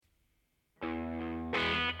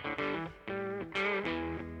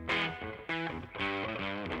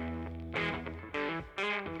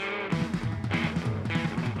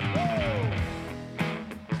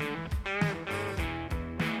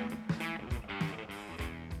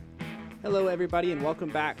Hello, everybody, and welcome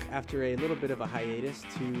back after a little bit of a hiatus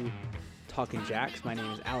to Talking Jacks. My name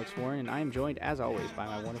is Alex Warren, and I am joined, as always, by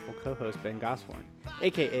my wonderful co-host Ben Gosforn,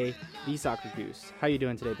 aka the Soccer Goose. How you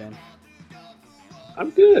doing today, Ben?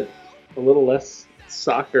 I'm good. A little less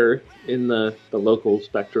soccer in the local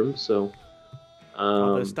spectrum, so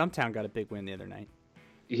Although um, Stumptown got a big win the other night,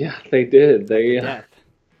 yeah, they did. like the They death.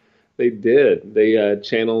 they did. They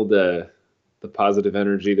channeled the positive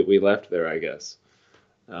energy that we left there, I guess.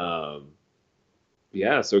 Um,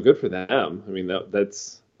 yeah, so good for them. I mean,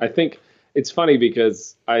 that's. I think it's funny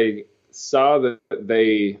because I saw that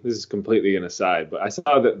they. This is completely an aside, but I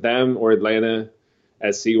saw that them or Atlanta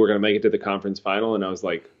SC were going to make it to the conference final, and I was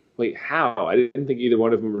like, wait, how? I didn't think either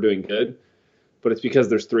one of them were doing good, but it's because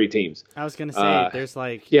there's three teams. I was gonna say, Uh, there's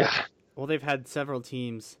like, yeah, well, they've had several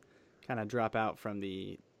teams kind of drop out from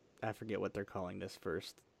the, I forget what they're calling this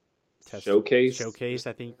first test showcase. showcase,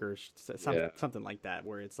 I think, or Yeah, something like that,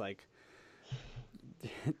 where it's like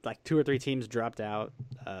like two or three teams dropped out,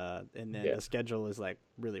 and then yeah. the schedule is like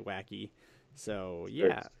really wacky. So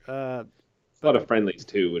yeah, There's a lot but of friendlies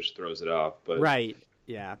too, which throws it off. But right,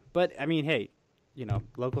 yeah, but I mean, hey,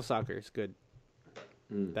 local soccer is good.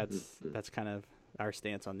 mm, mm, mm. That's kind of our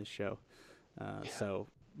stance on this show. Yeah, So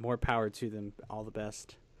more power to them, all the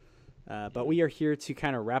best. But yeah, we are here to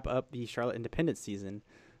kind of wrap up the Charlotte Independence season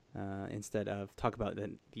instead of talk about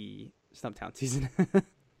the Stumptown season.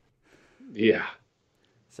 yeah.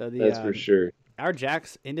 So the That's for sure. our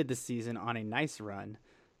Jacks ended the season on a nice run,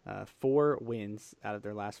 4 wins out of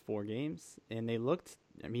their last 4 games, and they looked.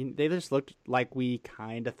 I mean, they just looked like we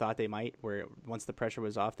kind of thought they might. Where once the pressure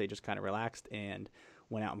was off, they just kind of relaxed and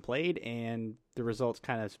went out and played, and the results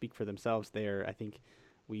kind of speak for themselves. There, I think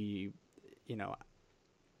we, you know,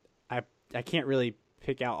 I I can't really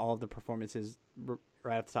pick out all of the performances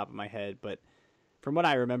right off the top of my head, but from what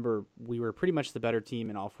I remember, we were pretty much the better team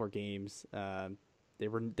in all 4 games.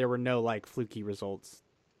 There were no like fluky results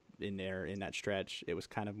in there in that stretch. It was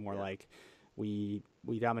kind of more Yeah, like we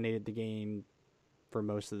dominated the game for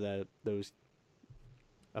most of those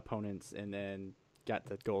opponents, and then got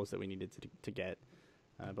the goals that we needed to get.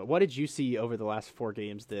 But what did you see over the last 4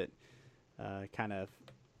 games that kind of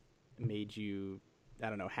made you, I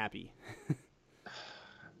don't know, happy?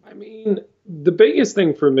 I mean, the biggest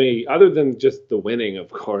thing for me, other than just the winning, of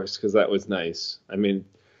course, because that was nice. I mean,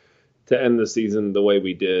 to end the season the way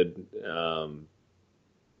we did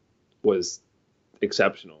was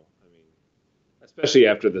exceptional. I mean, especially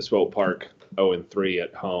after the Swope Park 0-3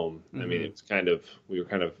 at home. I mean, Mm-hmm. it was kind of we were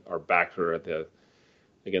kind of our backs were at the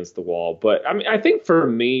against the wall. But I mean, I think for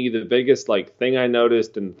me, the biggest like thing I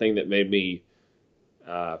noticed and thing that made me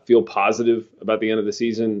feel positive about the end of the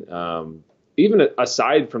season, even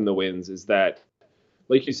aside from the wins, is that,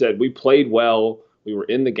 like you said, we played well. We were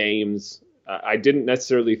in the games. I didn't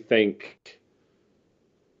necessarily think.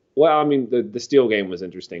 Well, I mean, the Steel game was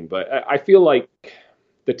interesting, but I feel like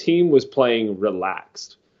the team was playing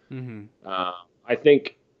relaxed. Mm-hmm. Uh, I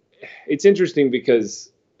think it's interesting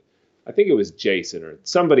because I think it was Jason or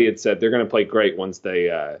somebody had said they're going to play great once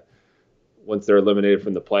they're eliminated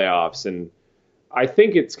from the playoffs, and I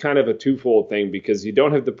think it's kind of a twofold thing because you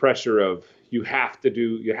don't have the pressure of you have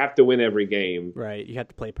to win every game. Right, you have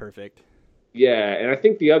to play perfect. Yeah, and I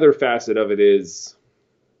think the other facet of it is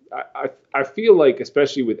I feel like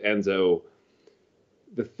especially with Enzo,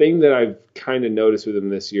 the thing that I've kind of noticed with him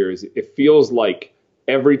this year is it feels like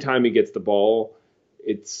every time he gets the ball,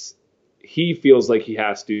 it's he feels like he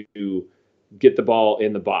has to get the ball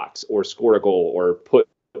in the box or score a goal or put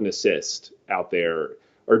an assist out there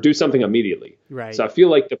or do something immediately. Right. So I feel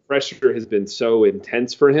like the pressure has been so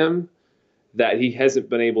intense for him that he hasn't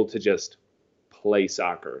been able to just play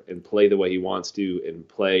soccer and play the way he wants to and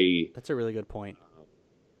play That's a really good point.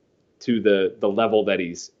 to the level that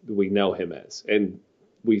we know him as. And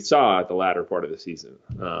we saw at the latter part of the season.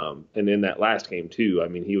 And in that last game too, I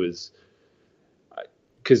mean, he was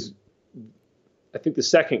because I think the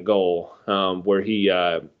second goal where he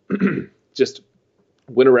just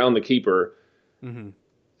went around the keeper. Mm-hmm.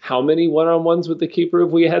 How many one-on-ones with the keeper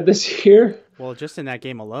have we had this year? Well, just in that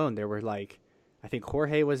game alone, there were like, I think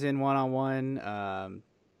Jorge was in one on one.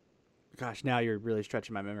 Gosh, now you're really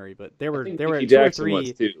stretching my memory, but there I were think there were Nicky two or Jackson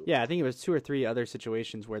was three. too. Yeah, I think it was 2 or 3 other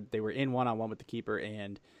situations where they were in one on one with the keeper,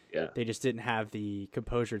 and Yeah. they just didn't have the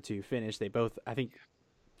composure to finish. They both, I think,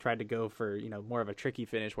 tried to go for more of a tricky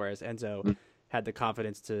finish, whereas Enzo had the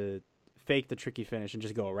confidence to fake the tricky finish and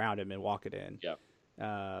just go around him and walk it in. Yeah.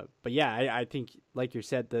 But yeah, I think, like you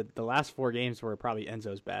said, the last 4 games were probably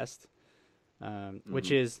Enzo's best, which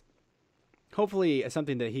Mm-hmm. is hopefully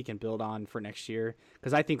something that he can build on for next year.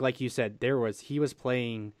 Because I think, like you said, he was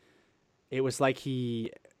playing. It was like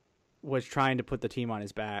he was trying to put the team on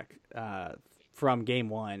his back from game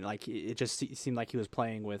one. Like it just seemed like he was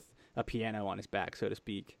playing with a piano on his back, so to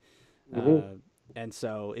speak. Mm-hmm. And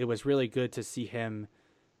so it was really good to see him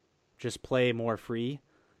just play more free.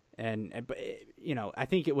 But I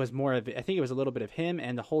think it was a little bit of him,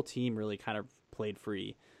 and the whole team really kind of played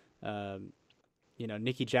free.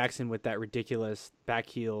 Nicky Jackson with that ridiculous back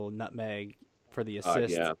heel nutmeg for the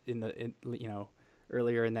assist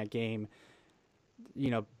earlier in that game.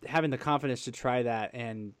 Having the confidence to try that,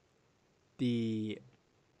 and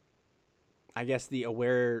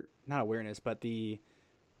not awareness, but to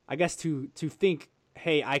think,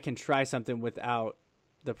 hey, I can try something without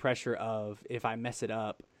the pressure of, if I mess it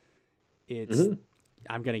up,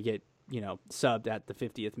 I'm going to get, subbed at the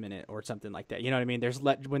 50th minute or something like that. You know what I mean?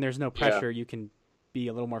 When there's no pressure, you can be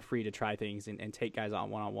a little more free to try things and take guys on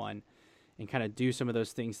one-on-one and kind of do some of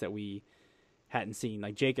those things that we hadn't seen.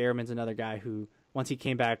 Like Jake Ehrman's another guy who, once he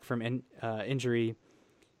came back from injury,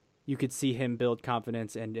 you could see him build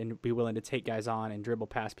confidence and be willing to take guys on and dribble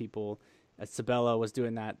past people. Sabella was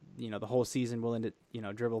doing that, the whole season, willing to,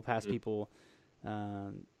 dribble past people.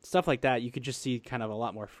 Stuff like that. You could just see kind of a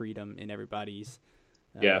lot more freedom in everybody's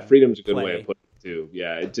freedom's a good play. way of putting it too.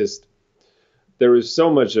 Yeah, there was so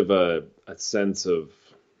much of a sense of,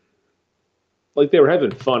 like, they were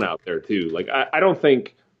having fun out there too. Like, I don't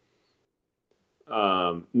think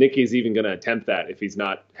Nicky's even going to attempt that if he's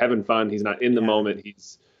not having fun. He's not in the moment.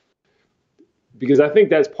 Because I think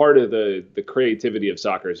that's part of the creativity of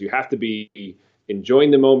soccer is you have to be enjoying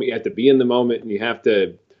the moment. You have to be in the moment, and you have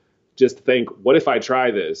to just think, what if I try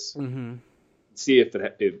this? Mm-hmm. See if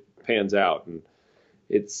it pans out. And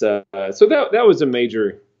it's so that was a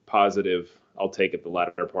major positive I'll take at the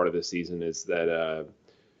latter part of the season, is that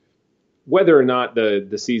whether or not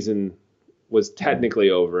the season was technically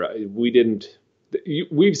over,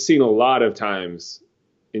 we've seen a lot of times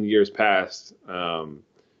in years past,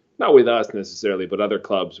 not with us necessarily, but other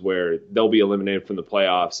clubs, where they'll be eliminated from the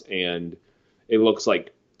playoffs and it looks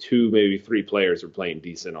like 2, maybe 3 players are playing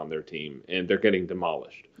decent on their team and they're getting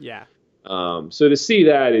demolished. Yeah. So to see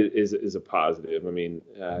that is a positive. I mean,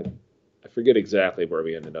 I forget exactly where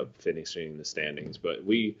we ended up finishing the standings, but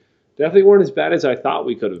we definitely weren't as bad as I thought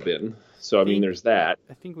we could have been. So, I mean, there's that.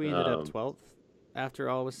 I think we ended up 12th after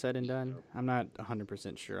all was said and done. I'm not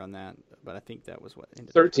 100% sure on that, but I think that was what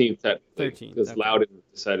ended 13th, technically, 13th, because okay. Loudon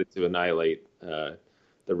decided to annihilate the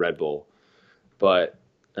Red Bull. But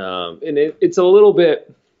and it's a little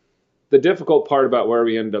bit, the difficult part about where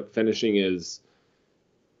we ended up finishing is,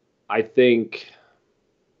 I think,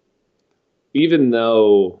 even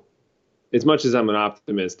though, as much as I'm an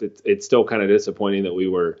optimist, it's still kind of disappointing that we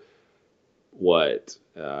were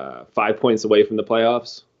 5 points away from the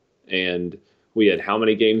playoffs, and we had how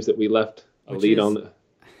many games that we left off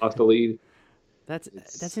the lead?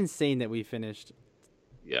 That's insane that we finished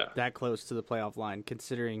that close to the playoff line,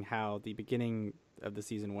 considering how the beginning of the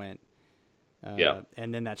season went.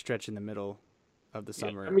 And then that stretch in the middle of the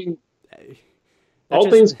summer. I mean,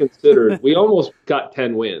 things considered, we almost got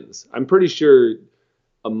 10 wins. I'm pretty sure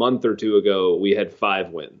a month or two ago we had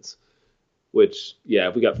 5 wins, which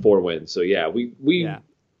we got 4 wins. So we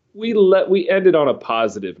ended on a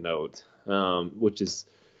positive note, which is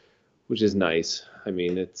nice. I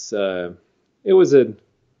mean, the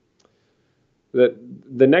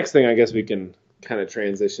next thing I guess we can kind of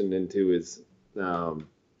transition into is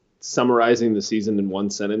summarizing the season in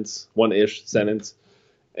one-ish sentence.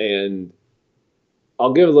 And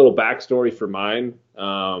I'll give a little backstory for mine.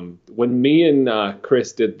 When me and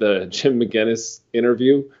Chris did the Jim McGinnis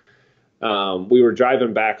interview, we were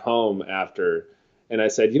driving back home after, and I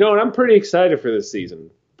said, I'm pretty excited for this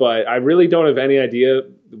season, but I really don't have any idea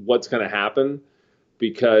what's going to happen,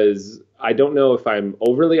 because I don't know if I'm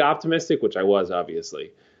overly optimistic, which I was,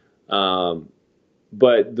 obviously.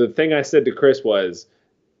 But the thing I said to Chris was,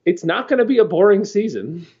 it's not going to be a boring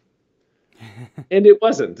season. And it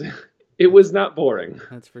wasn't. It was not boring.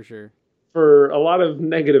 That's for sure. For a lot of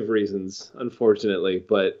negative reasons, unfortunately,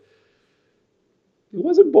 but it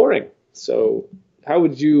wasn't boring. So how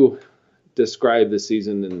would you describe the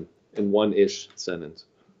season in one-ish sentence?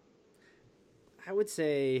 I would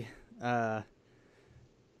say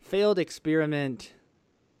failed experiment,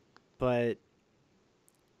 but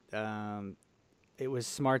it was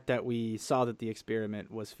smart that we saw that the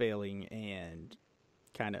experiment was failing and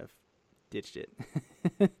kind of ditched it.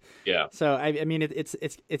 Yeah. So I mean it's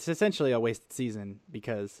essentially a wasted season,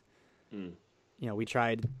 because we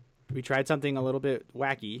tried something a little bit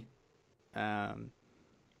wacky, and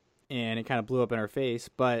it kind of blew up in our face.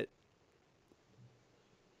 But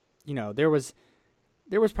there was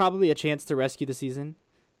probably a chance to rescue the season.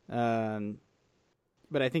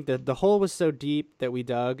 but I think that the hole was so deep that we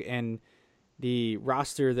dug, and the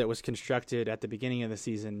roster that was constructed at the beginning of the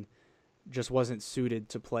season just wasn't suited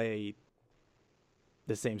to play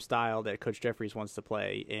the same style that Coach Jeffries wants to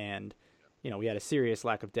play. And, we had a serious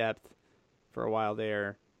lack of depth for a while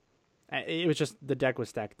there. It was just the deck was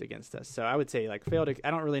stacked against us. So I would say I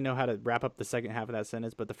don't really know how to wrap up the second half of that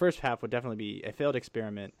sentence, but the first half would definitely be a failed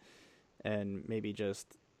experiment, and maybe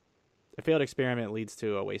just a failed experiment leads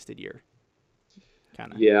to a wasted year.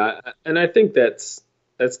 Kind of. Yeah, and I think that's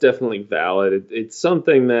definitely valid. It's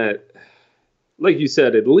something that, like you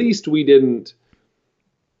said, at least we didn't,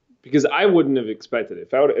 because I wouldn't have expected it.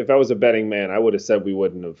 If I was a betting man, I would have said we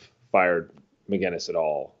wouldn't have fired McGinnis at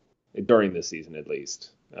all during this season, at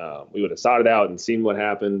least. We would have sought it out and seen what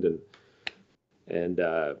happened and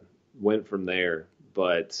went from there.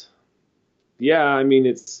 But yeah, I mean,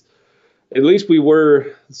 it's at least we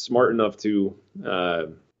were smart enough to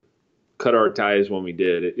cut our ties when we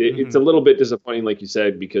did. It's a little bit disappointing, like you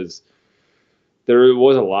said, because there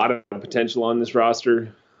was a lot of potential on this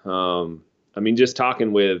roster. I mean, just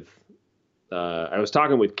talking with, I was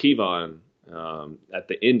talking with Kevon at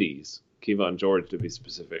the Indies, Kevon George to be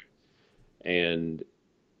specific, and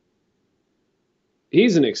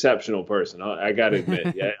he's an exceptional person. I got to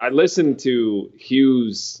admit. I listened to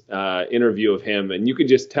Hugh's interview of him, and you could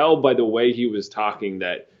just tell by the way he was talking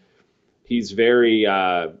that he's very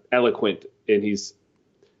eloquent, and he's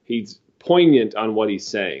poignant on what he's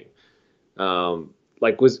saying.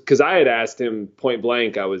 Because I had asked him point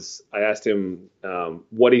blank, I asked him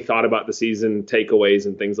what he thought about the season, takeaways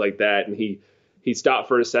and things like that, and he stopped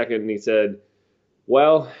for a second and he said,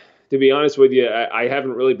 "Well, to be honest with you, I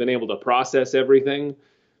haven't really been able to process everything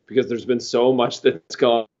because there's been so much that's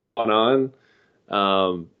gone on."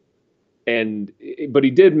 But he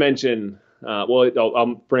did mention,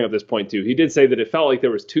 I'll bring up this point too. He did say that it felt like there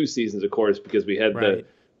was two seasons, of course, because we had the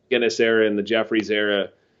Guinness era and the Jeffries era.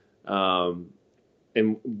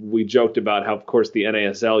 And we joked about how, of course, the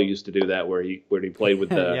NASL used to do that, where he played with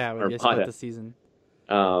the Armada. The season.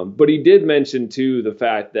 But he did mention too the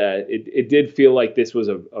fact that it did feel like this was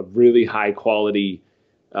a really high quality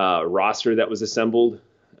roster that was assembled,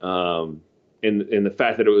 and the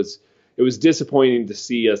fact that it was disappointing to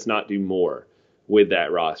see us not do more with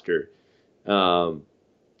that roster. So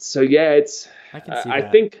yeah, I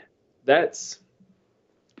think that's.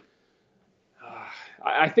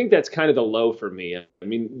 I think that's kind of the low for me. I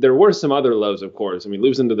mean, there were some other lows, of course. I mean,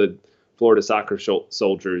 losing to the Florida Soccer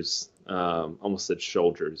Soldiers, almost said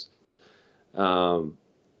Soldiers. That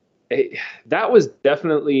was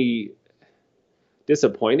definitely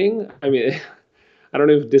disappointing. I mean, I don't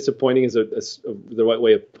know if disappointing is the right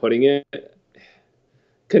way of putting it.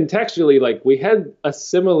 Contextually, we had a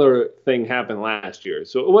similar thing happen last year,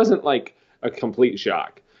 so it wasn't like a complete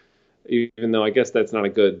shock, even though I guess that's not a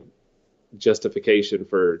good justification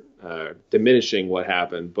for diminishing what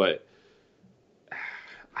happened. But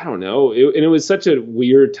I don't know. And it was such a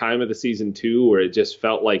weird time of the season too, where it just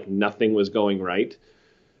felt like nothing was going right,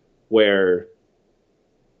 where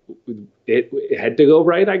it had to go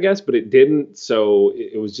right, I guess, but it didn't. So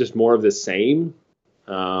it was just more of the same.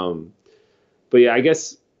 But yeah, I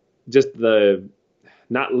guess just the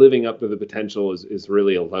not living up to the potential is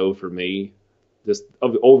really a low for me, just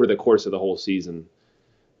over the course of the whole season.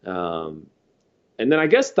 And then I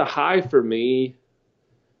guess the high for me,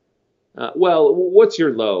 what's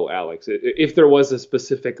your low, Alex? If there was a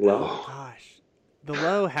specific low. Oh, gosh. The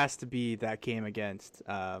low has to be that game against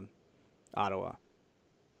Ottawa.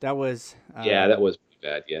 That was... that was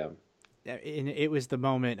bad, yeah. And it was the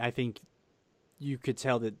moment, I think, you could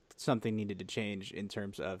tell that something needed to change in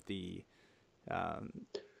terms of the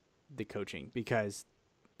coaching, because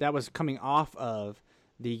that was coming off of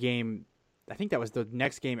the game. I think that was the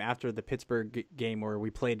next game after the Pittsburgh game where we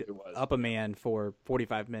played up a man for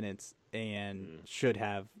 45 minutes and should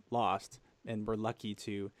have lost, and we're lucky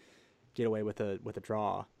to get away with a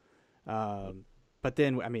draw. But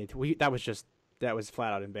then, I mean, that was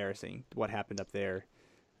flat out embarrassing what happened up there.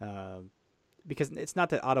 Because it's not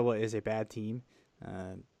that Ottawa is a bad team.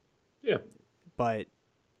 But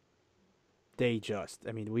they just,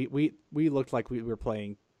 I mean, we looked like we were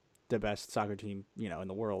playing the best soccer team, in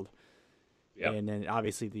the world. Yep. And then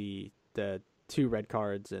obviously the two red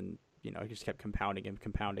cards, and it just kept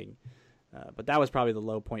compounding. But that was probably the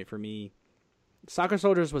low point for me. Soccer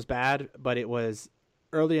Soldiers was bad, but it was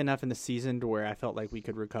early enough in the season to where I felt like we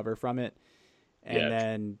could recover from it. And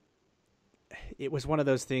then it was one of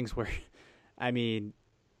those things where, I mean,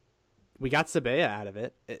 we got Sabea out of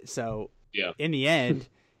it. So in the end,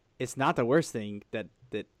 it's not the worst thing that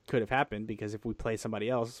could have happened, because if we play somebody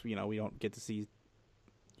else, we don't get to see,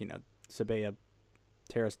 Sabea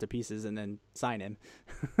tear us to pieces and then sign him.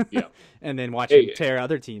 Yeah. And then watch him tear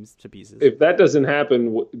other teams to pieces. If that doesn't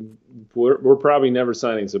happen, we're probably never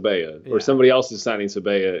signing Sabea, or somebody else is signing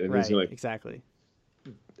Sabea, and he's going to exactly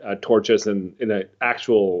torch us in an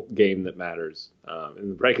actual game that matters, in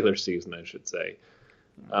the regular season, I should say.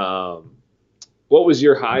 What was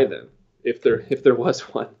your high then, if there was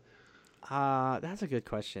one? That's a good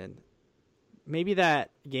question. Maybe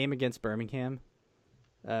that game against Birmingham,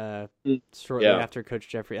 shortly after Coach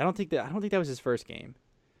Jeffrey. I don't think that was his first game.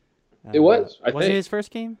 It was. Was it his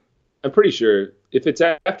first game? I'm pretty sure. If it's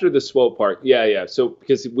after the Swope Park, yeah. So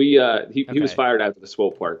because he was fired after the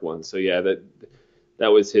Swope Park one, so yeah, that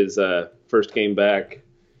was his first game back.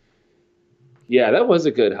 Yeah, that was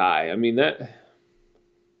a good high. I mean,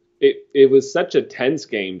 it was such a tense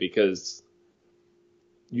game because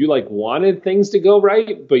you wanted things to go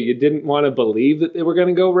right, but you didn't want to believe that they were going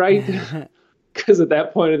to go right. Because at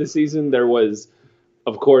that point of the season, there was,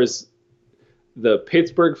 of course, the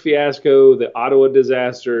Pittsburgh fiasco, the Ottawa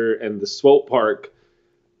disaster, and the Swope Park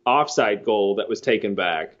offside goal that was taken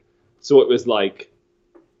back. So it was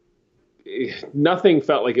nothing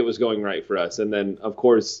felt like it was going right for us. And then, of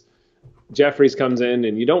course, Jeffries comes in,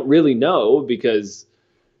 and you don't really know because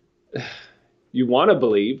you want to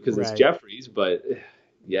believe because it's Jeffries, but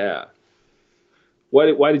yeah.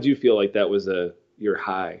 Why did you feel like that was your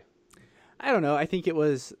high? I don't know. I think that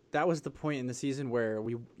was the point in the season where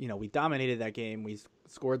we dominated that game. We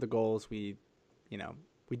scored the goals. We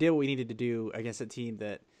did what we needed to do against a team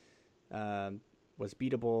that was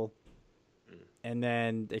beatable. And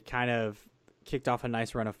then it kind of kicked off a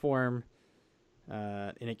nice run of form.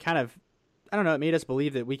 And it kind of, I don't know, it made us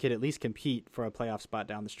believe that we could at least compete for a playoff spot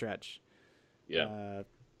down the stretch. Yeah.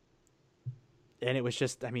 And it was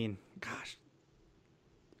just, I mean, gosh,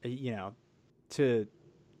 to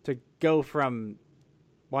go from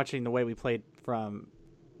watching the way we played from,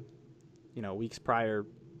 weeks prior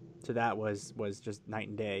to that was just night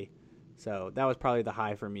and day. So that was probably the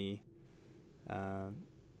high for me.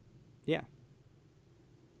 Yeah.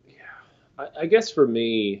 I guess for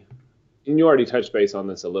me, and you already touched base on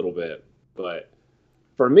this a little bit, but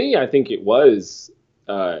for me, I think it was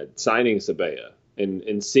signing Sabea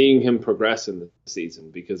and seeing him progress in the season,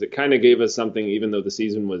 because it kind of gave us something, even though the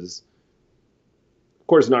season was, of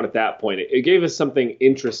course, not at that point. It gave us something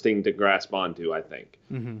interesting to grasp onto, I think.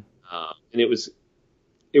 Mm-hmm. And it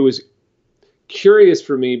was curious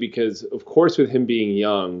for me because, of course, with him being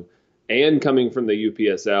young and coming from the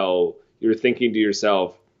UPSL, you're thinking to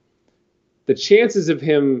yourself, the chances of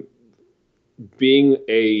him being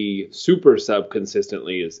a super sub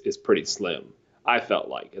consistently is pretty slim, I felt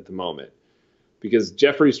like, at the moment. Because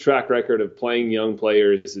Jeffrey's track record of playing young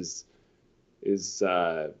players is it's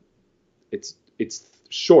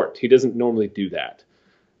short. He doesn't normally do that.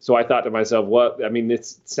 So I thought to myself, it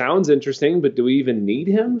sounds interesting, but do we even need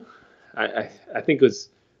him? I think it was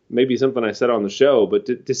maybe something I said on the show,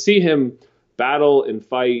 but to see him battle and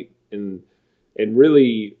fight and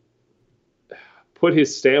really put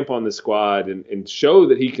his stamp on the squad and show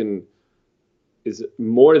that he is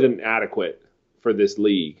more than adequate for this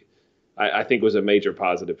league, I think was a major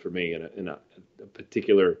positive for me in a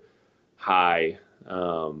particular high.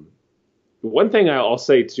 One thing I'll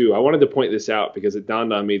say too, I wanted to point this out because it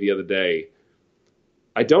dawned on me the other day.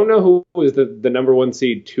 I don't know who was the number one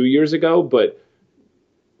seed 2 years ago, but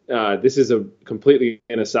this is a completely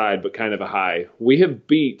an aside, but kind of a high. We have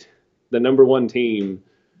beat the number one team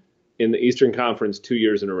in the Eastern Conference 2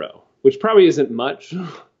 years in a row, which probably isn't much,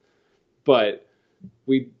 but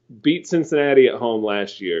we beat Cincinnati at home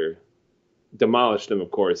last year, demolished them,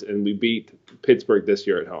 of course, and we beat Pittsburgh this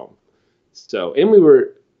year at home. So, and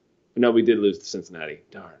we did lose to Cincinnati.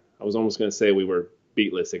 Darn. I was almost going to say we were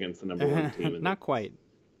beatless against the number one team. Not quite.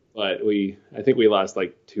 But I think we lost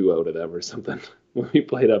 2-0 to them or something when we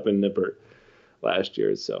played up in Nippert last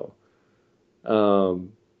year. So,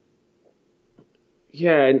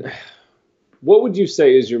 yeah. And what would you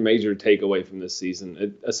say is your major takeaway from this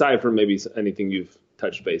season, aside from maybe anything you've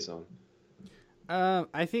touched base on?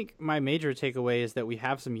 I think my major takeaway is that we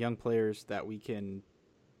have some young players that we can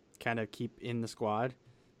kind of keep in the squad,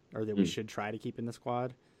 or that we should try to keep in the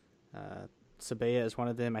squad. Sabea is one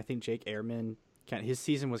of them. I think Jake Ehrman, his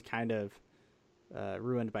season was kind of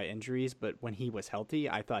ruined by injuries, but when he was healthy,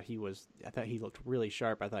 I thought he looked really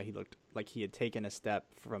sharp. I thought he looked like he had taken a step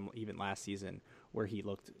from even last season, where he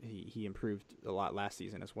improved a lot last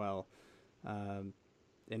season as well. And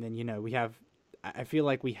then, I feel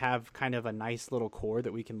like we have kind of a nice little core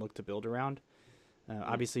that we can look to build around.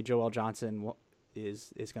 Obviously, Joel Johnson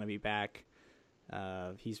is going to be back.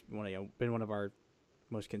 He's been one of our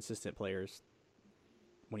most consistent players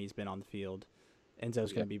when he's been on the field.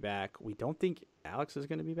 Enzo's going to be back. We don't think Alex is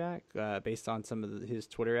going to be back based on some of his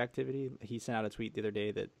Twitter activity. He sent out a tweet the other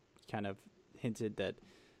day that kind of hinted that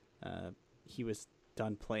he was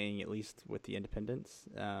done playing, at least with the Independents.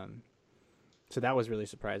 So that was really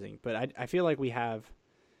surprising. But I feel like we have,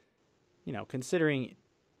 considering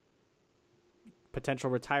potential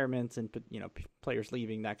retirements and, players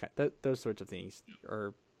leaving, those sorts of things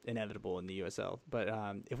are inevitable in the USL. But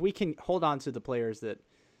if we can hold on to the players that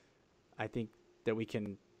I think that we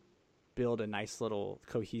can build a nice little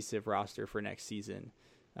cohesive roster for next season.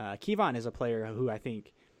 Kevon is a player who I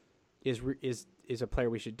think is a player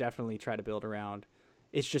we should definitely try to build around.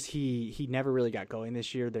 It's just he never really got going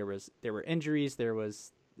this year. There were injuries. There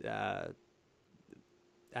was I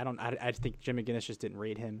think Jim McGinnis just didn't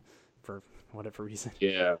rate him for whatever reason.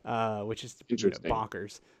 Yeah. Which is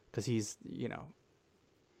bonkers because he's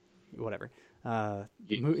whatever.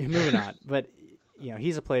 Moving on, but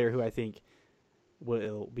he's a player who I think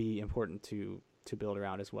will be important to build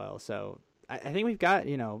around as well. So I think we've got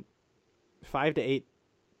 5 to 8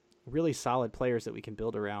 really solid players that we can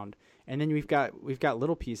build around, and then we've got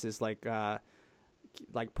little pieces like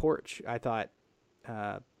Porch. I thought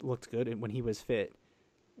looked good when he was fit.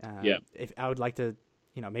 If I would like to,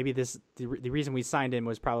 maybe the reason we signed him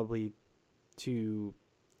was probably to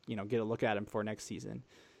get a look at him for next season.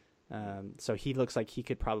 So he looks like he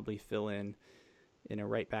could probably fill in a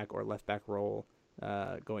right back or left back role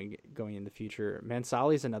going in the future.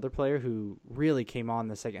 Mansali is another player who really came on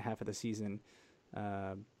the second half of the season.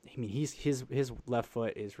 His left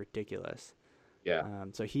foot is ridiculous. Yeah.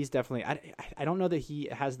 So he's definitely. I don't know that he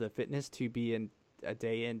has the fitness to be in a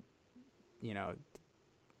game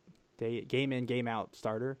in game out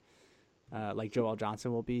starter like Joel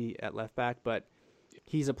Johnson will be at left back, but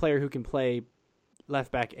he's a player who can play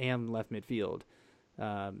left back and left midfield.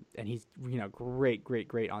 And he's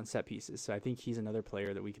great on set pieces. So I think he's another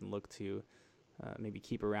player that we can look to maybe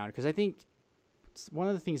keep around, because I think one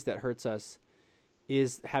of the things that hurts us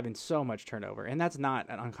is having so much turnover, and that's not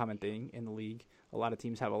an uncommon thing in the league. A lot of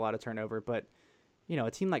teams have a lot of turnover, but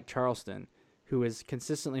a team like Charleston, who is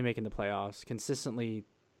consistently making the playoffs, consistently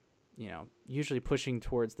usually pushing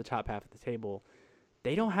towards the top half of the table,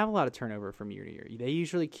 they don't have a lot of turnover from year to year. They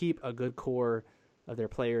usually keep a good core of their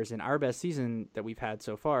players, and our best season that we've had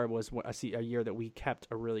so far was a year that we kept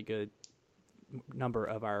a really good number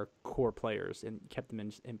of our core players and kept them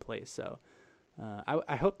in place. So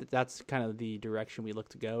I hope that that's kind of the direction we look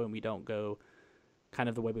to go, and we don't go kind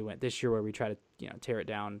of the way we went this year, where we try to tear it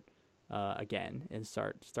down again and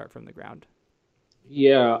start from the ground.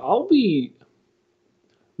 Yeah,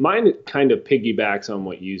 mine kind of piggybacks on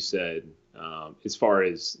what you said as far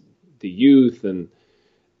as the youth and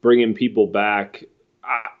bringing people back.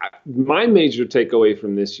 My major takeaway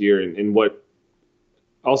from this year, and what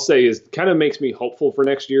I'll say is kind of makes me hopeful for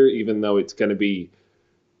next year, even though it's going to be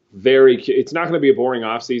it's not going to be a boring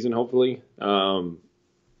off season, hopefully.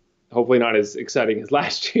 Hopefully not as exciting as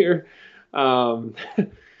last year.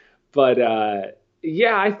 But I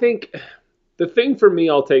think the thing for me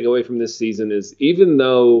I'll take away from this season is, even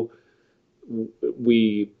though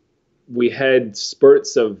we had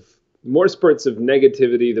more spurts of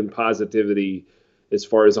negativity than positivity as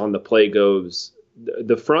far as on the play goes,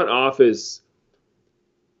 the front office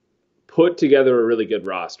put together a really good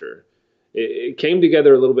roster. It came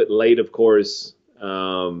together a little bit late, of course,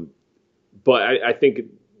 but I think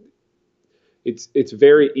it's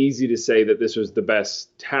very easy to say that this was the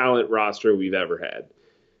best talent roster we've ever had.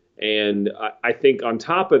 And I think on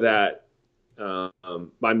top of that,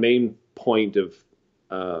 my main point of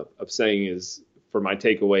saying is, for my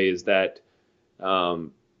takeaway, is that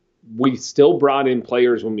we still brought in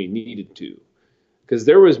players when we needed to. Because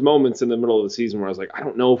there was moments in the middle of the season where I was like, I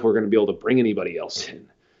don't know if we're going to be able to bring anybody else in,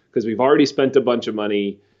 because we've already spent a bunch of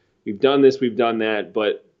money. We've done this, we've done that.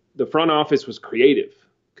 But the front office was creative.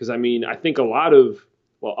 Because, I think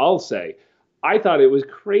I'll say, I thought it was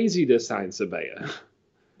crazy to sign Sabaya.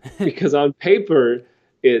 Because on paper,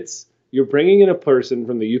 you're bringing in a person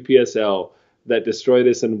from the UPSL that destroyed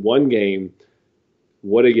us in one game.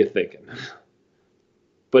 What are you thinking?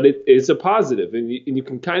 But it's a positive. And you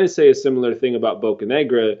can kind of say a similar thing about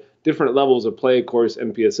Bocanegra. Different levels of play, of course,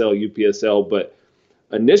 NPSL, UPSL. But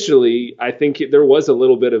initially, I think there was a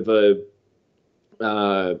little bit of a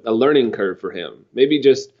learning curve for him. Maybe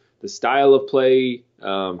just the style of play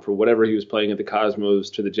for whatever he was playing at the Cosmos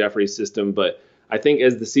to the Jeffries system. But I think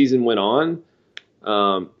as the season went on,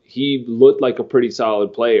 he looked like a pretty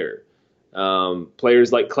solid player.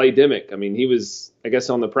 Players like Clay Dimmick, he was, I guess,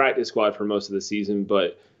 on the practice squad for most of the season,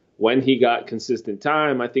 but when he got consistent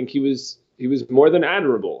time, I think he was more than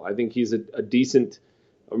admirable. I think he's a decent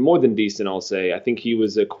or more than decent, I'll say. I think he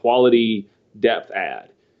was a quality depth add.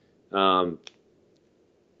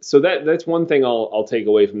 So that's one thing I'll take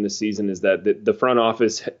away from this season is that the front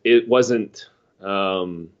office, it wasn't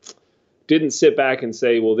didn't sit back and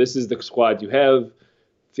say, well, this is the squad you have,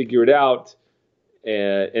 figure it out,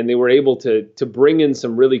 and they were able to bring in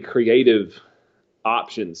some really creative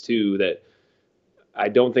options too that I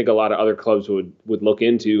don't think a lot of other clubs would look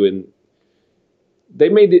into, and they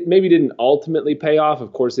maybe didn't ultimately pay off.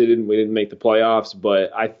 Of course, we didn't make the playoffs,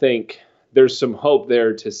 but I think there's some hope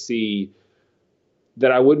there to see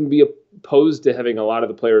that I wouldn't be opposed to having a lot of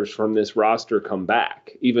the players from this roster come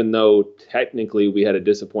back, even though technically we had a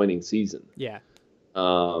disappointing season. Yeah.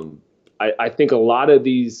 I think a lot of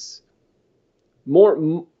these,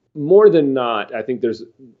 more than not, I think there's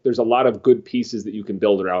a lot of good pieces that you can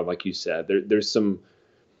build around, like you said. There's some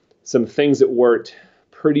things that worked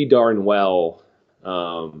pretty darn well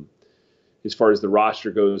as far as the roster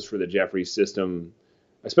goes for the Jeffries system,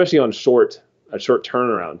 especially on a short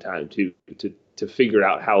turnaround time to figure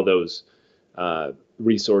out how those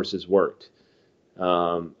resources worked.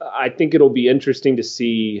 I think it'll be interesting to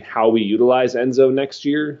see how we utilize Enzo next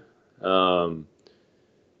year,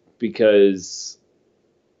 because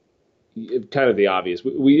kind of the obvious.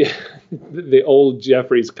 We the old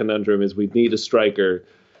Jeffries conundrum is we need a striker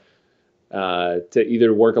to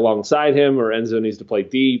either work alongside him, or Enzo needs to play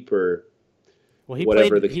deep, or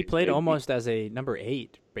whatever. He played almost as a number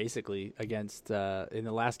 8, basically, against in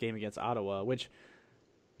the last game against Ottawa, which,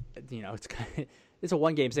 it's a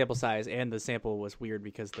 1-game sample size, and the sample was weird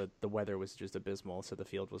because the weather was just abysmal, so the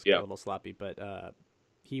field was a little sloppy. But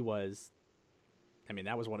he was,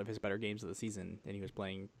 that was one of his better games of the season, and he was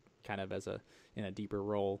playing kind of in a deeper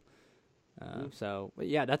role. So, but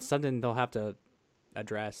yeah, that's something they'll have to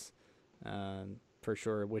address for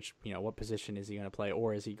sure. Which, what position is he going to play,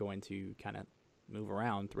 or is he going to kind of move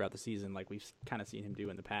around throughout the season like we've kind of seen him do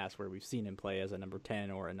in the past, where we've seen him play as a number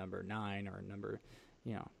 10 or a number 9 or a number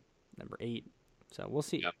 8. So we'll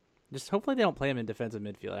see. Yep. Just hopefully they don't play him in defensive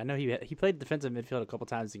midfield. I know he played defensive midfield a couple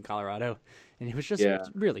times in Colorado, and it was just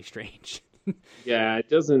really strange. Yeah, it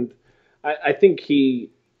doesn't. I think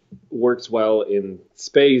he works well in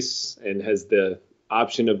space and has the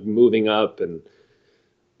option of moving up,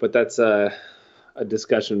 but that's a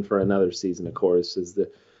discussion for another season, of course.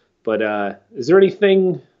 But is there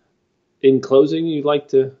anything in closing you'd like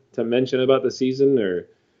to mention about the season or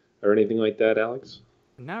anything like that, Alex?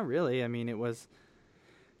 Not really.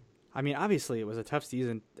 Obviously it was a tough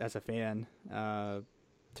season as a fan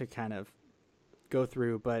to kind of go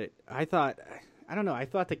through, but I thought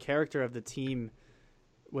the character of the team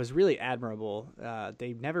was really admirable.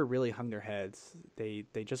 They never really hung their heads. They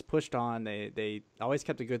just pushed on. They always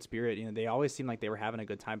kept a good spirit. They always seemed like they were having a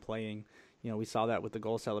good time playing. We saw that with the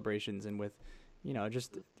goal celebrations and with,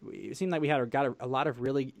 it seemed like we got a lot of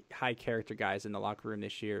really high character guys in the locker room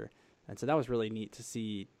this year. And so that was really neat to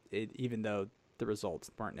see it, even though the results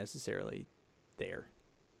weren't necessarily there.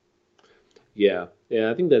 Yeah.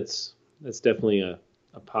 I think that's definitely a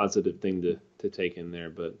positive thing to take in there.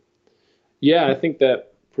 But yeah, I think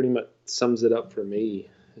that pretty much sums it up for me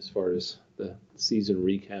as far as the season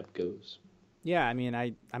recap goes. Yeah,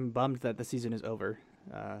 I'm bummed that the season is over.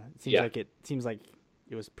 It seems like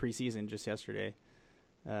it was preseason just yesterday.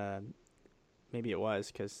 Maybe it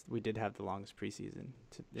was, because we did have the longest preseason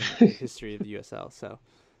in the history of the USL. So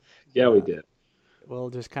yeah, we did. We'll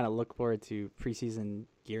just kind of look forward to preseason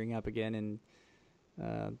gearing up again in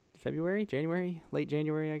late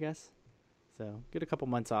January, I guess. So get a couple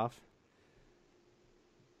months off.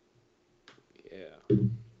 Yeah.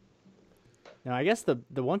 Now, I guess the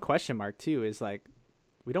one question mark too is, like,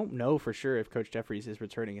 we don't know for sure if Coach Jeffries is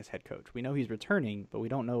returning as head coach. We know he's returning, but we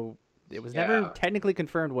don't know. It was never technically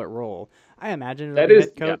confirmed what role. I imagine it'll be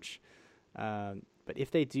head coach. Yeah. But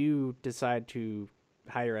if they do decide to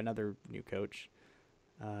hire another new coach,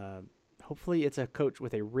 hopefully it's a coach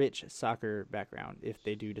with a rich soccer background. If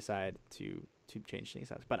they do decide to change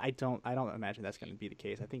things up, but I don't imagine that's going to be the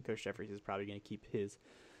case. I think Coach Jeffries is probably going to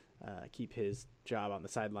keep his job on the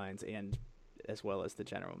sidelines, and as well as the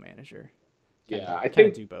general manager. I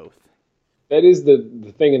think do both. That is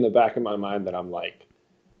the thing in the back of my mind that I'm like,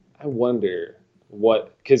 I wonder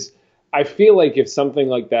what, because I feel like if something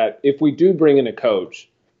like that, if we do bring in a coach,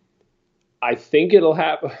 I think it'll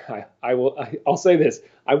happen. I'll say this.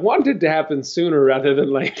 I want it to happen sooner rather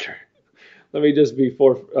than later. Let me just be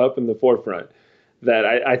up in the forefront. That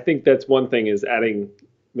I think that's one thing, is adding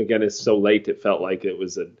McGinnis so late it felt like it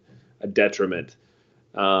was a detriment.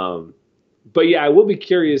 But yeah, I will be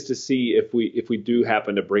curious to see if we do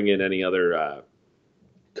happen to bring in any other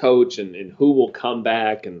coach and who will come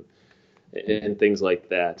back. And and things like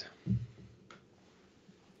that.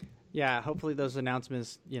 Yeah, hopefully those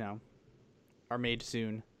announcements, are made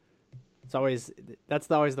soon. That's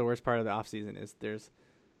always the worst part of the off season is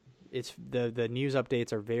it's the news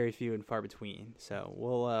updates are very few and far between. So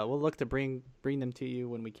we'll look to bring them to you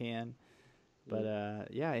when we can. But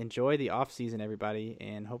yeah, enjoy the off season, everybody,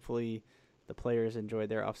 and hopefully the players enjoy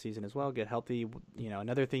their off season as well. Get healthy.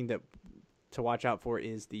 Another thing that to watch out for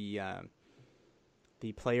is the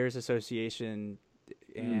Players Association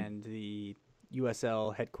and the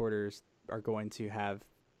USL headquarters are going to have.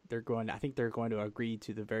 I think they're going to agree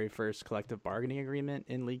to the very first collective bargaining agreement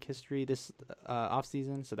in league history this off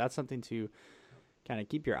season. So that's something to kind of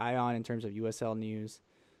keep your eye on in terms of USL news.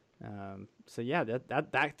 So yeah,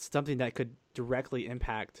 that's something that could directly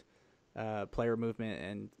impact player movement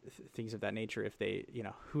and things of that nature. If they,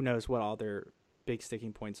 who knows what all their big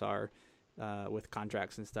sticking points are with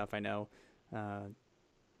contracts and stuff. I know,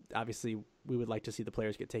 obviously, we would like to see the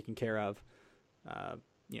players get taken care of.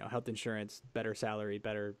 Health insurance, better salary,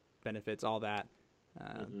 better benefits, all that,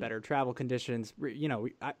 better travel conditions.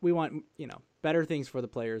 We want better things for the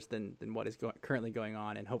players than what is currently going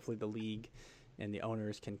on, and hopefully the league and the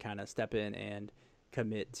owners can kind of step in and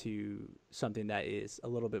commit to something that is a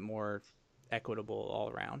little bit more equitable all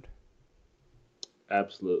around.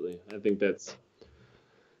 Absolutely. I think that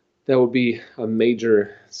would be a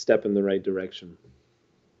major step in the right direction.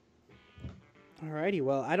 Alrighty,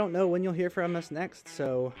 well, I don't know when you'll hear from us next,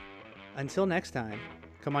 so until next time,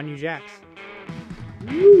 come on, you Jacks.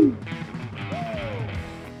 Woo!